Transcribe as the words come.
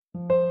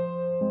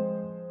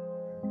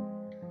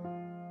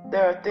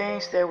There are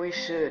things that we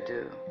should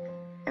do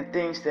and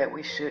things that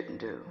we shouldn't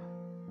do.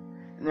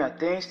 And there are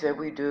things that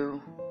we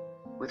do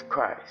with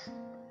Christ.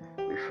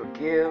 We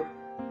forgive,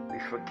 we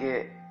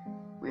forget,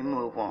 we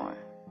move on.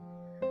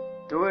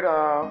 Through it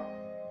all,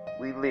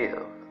 we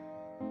live.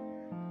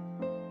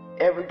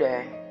 Every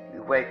day we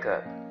wake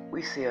up,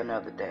 we see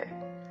another day.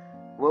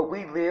 What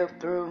we live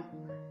through,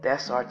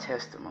 that's our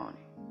testimony.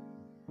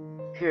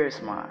 Here's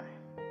mine.